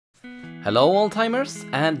Hello old-timers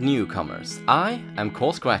and newcomers, I am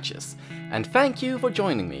Core Scratches, and thank you for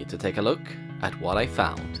joining me to take a look at what I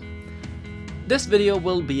found. This video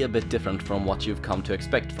will be a bit different from what you've come to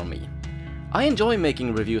expect from me. I enjoy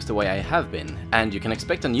making reviews the way I have been, and you can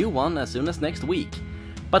expect a new one as soon as next week.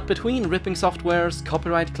 But between ripping softwares,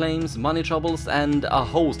 copyright claims, money troubles, and a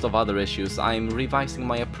host of other issues, I'm revising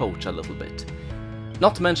my approach a little bit.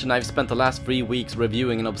 Not to mention I've spent the last 3 weeks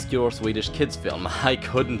reviewing an obscure Swedish kids film. I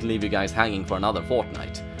couldn't leave you guys hanging for another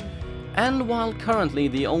fortnight. And while currently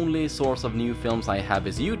the only source of new films I have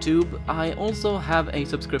is YouTube, I also have a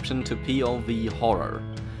subscription to POV Horror.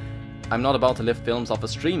 I'm not about to lift films off a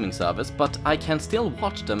streaming service, but I can still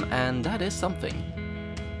watch them, and that is something.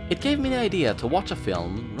 It gave me the idea to watch a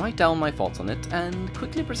film, write down my thoughts on it, and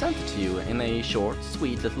quickly present it to you in a short,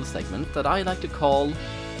 sweet little segment that I like to call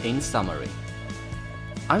In Summary.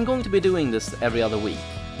 I'm going to be doing this every other week,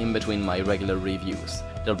 in between my regular reviews.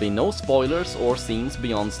 There'll be no spoilers or scenes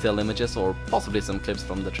beyond still images or possibly some clips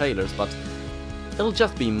from the trailers, but it'll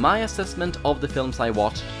just be my assessment of the films I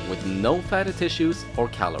watched with no fatty tissues or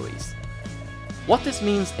calories. What this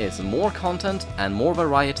means is more content and more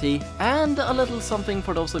variety, and a little something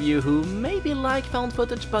for those of you who maybe like found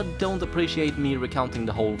footage but don't appreciate me recounting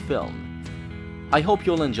the whole film. I hope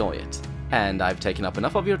you'll enjoy it, and I've taken up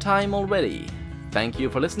enough of your time already. Thank you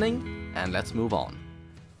for listening, and let's move on.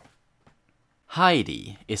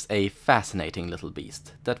 Heidi is a fascinating little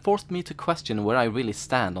beast that forced me to question where I really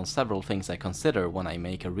stand on several things I consider when I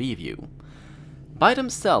make a review. By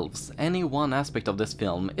themselves, any one aspect of this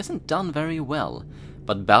film isn't done very well,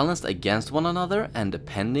 but balanced against one another and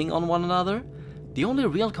depending on one another, the only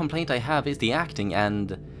real complaint I have is the acting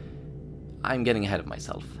and... I'm getting ahead of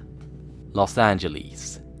myself. Los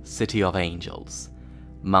Angeles, City of Angels.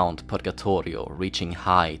 Mount Purgatorio reaching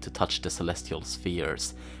high to touch the celestial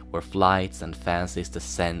spheres, where flights and fancies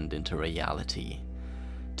descend into reality.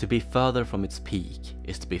 To be further from its peak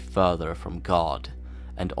is to be further from God,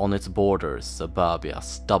 and on its borders suburbia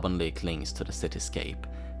stubbornly clings to the cityscape,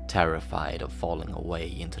 terrified of falling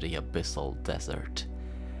away into the abyssal desert.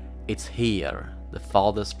 It's here, the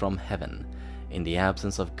farthest from heaven, in the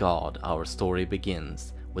absence of God, our story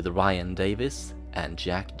begins with Ryan Davis and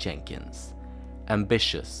Jack Jenkins.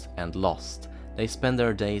 Ambitious and lost, they spend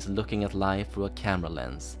their days looking at life through a camera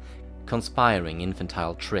lens, conspiring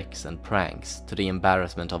infantile tricks and pranks to the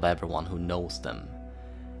embarrassment of everyone who knows them.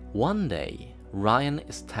 One day, Ryan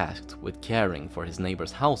is tasked with caring for his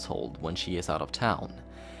neighbor's household when she is out of town,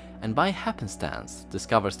 and by happenstance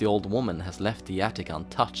discovers the old woman has left the attic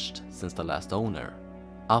untouched since the last owner.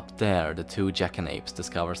 Up there, the two jackanapes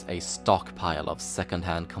discovers a stockpile of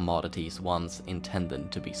second-hand commodities once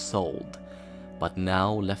intended to be sold, but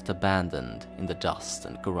now left abandoned in the dust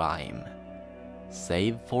and grime.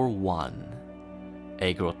 Save for one.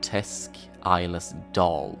 A grotesque, eyeless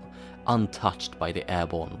doll, untouched by the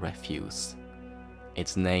airborne refuse.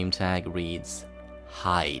 Its name tag reads,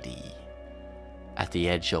 Heidi. At the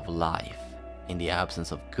edge of life, in the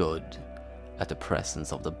absence of good, at the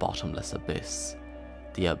presence of the bottomless abyss,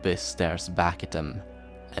 the abyss stares back at them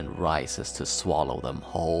and rises to swallow them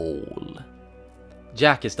whole.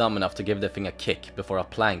 Jack is dumb enough to give the thing a kick before a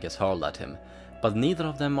plank is hurled at him, but neither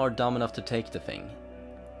of them are dumb enough to take the thing,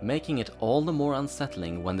 making it all the more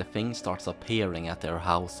unsettling when the thing starts appearing at their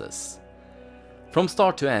houses. From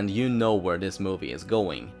start to end, you know where this movie is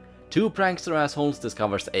going. Two prankster assholes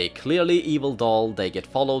discovers a clearly evil doll, they get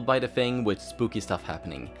followed by the thing with spooky stuff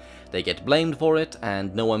happening. They get blamed for it,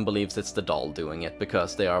 and no one believes it's the doll doing it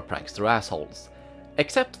because they are prankster assholes.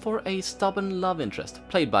 Except for a stubborn love interest,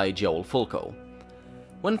 played by Joel Fulco.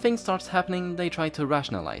 When things starts happening, they try to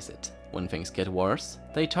rationalize it. When things get worse,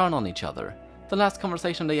 they turn on each other. The last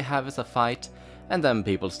conversation they have is a fight, and then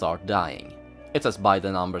people start dying. It's as by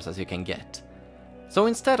the numbers as you can get. So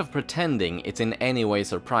instead of pretending it's in any way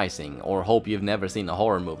surprising, or hope you've never seen a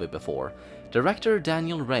horror movie before, director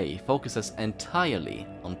Daniel Ray focuses entirely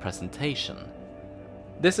on presentation.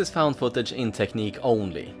 This is found footage in technique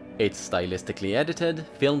only. It's stylistically edited,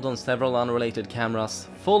 filmed on several unrelated cameras,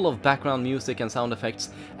 full of background music and sound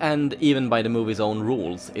effects, and even by the movie's own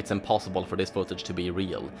rules, it's impossible for this footage to be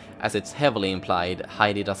real, as it's heavily implied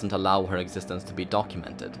Heidi doesn't allow her existence to be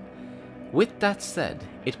documented. With that said,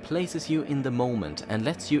 it places you in the moment and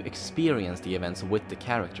lets you experience the events with the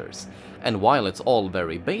characters, and while it's all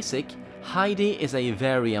very basic, Heidi is a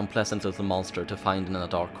very unpleasant little monster to find in a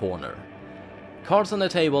dark corner. Cards on the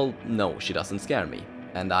table, no, she doesn't scare me.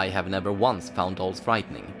 And I have never once found dolls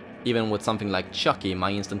frightening. Even with something like Chucky,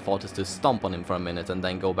 my instant thought is to stomp on him for a minute and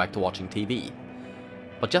then go back to watching TV.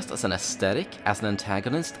 But just as an aesthetic, as an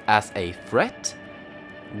antagonist, as a threat,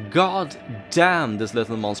 God damn this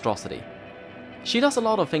little monstrosity. She does a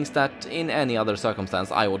lot of things that, in any other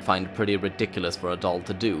circumstance, I would find pretty ridiculous for a doll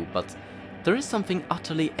to do, but there is something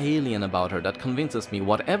utterly alien about her that convinces me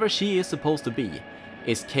whatever she is supposed to be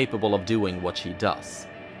is capable of doing what she does.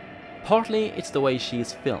 Partly, it's the way she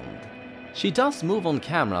is filmed. She does move on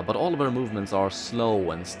camera, but all of her movements are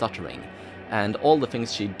slow and stuttering, and all the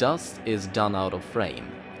things she does is done out of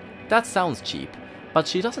frame. That sounds cheap, but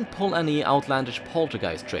she doesn't pull any outlandish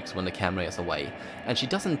poltergeist tricks when the camera is away, and she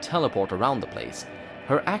doesn't teleport around the place.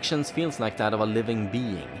 Her actions feels like that of a living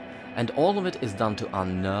being, and all of it is done to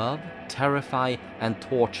unnerve, terrify, and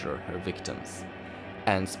torture her victims.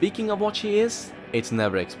 And speaking of what she is, it's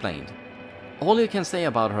never explained. All you can say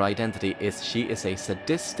about her identity is she is a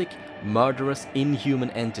sadistic, murderous,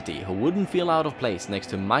 inhuman entity who wouldn't feel out of place next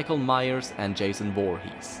to Michael Myers and Jason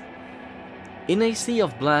Voorhees. In a sea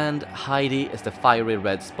of bland, Heidi is the fiery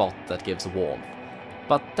red spot that gives warmth.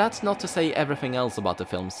 But that's not to say everything else about the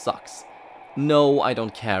film sucks. No, I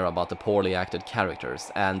don't care about the poorly acted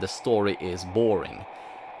characters, and the story is boring.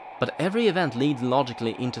 But every event leads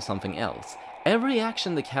logically into something else. Every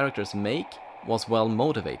action the characters make was well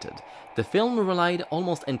motivated. The film relied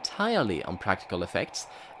almost entirely on practical effects,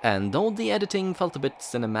 and though the editing felt a bit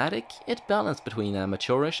cinematic, it balanced between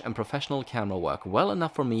amateurish and professional camera work well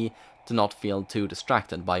enough for me to not feel too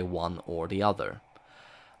distracted by one or the other.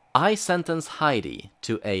 I sentence Heidi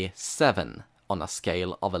to a 7 on a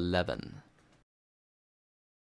scale of 11.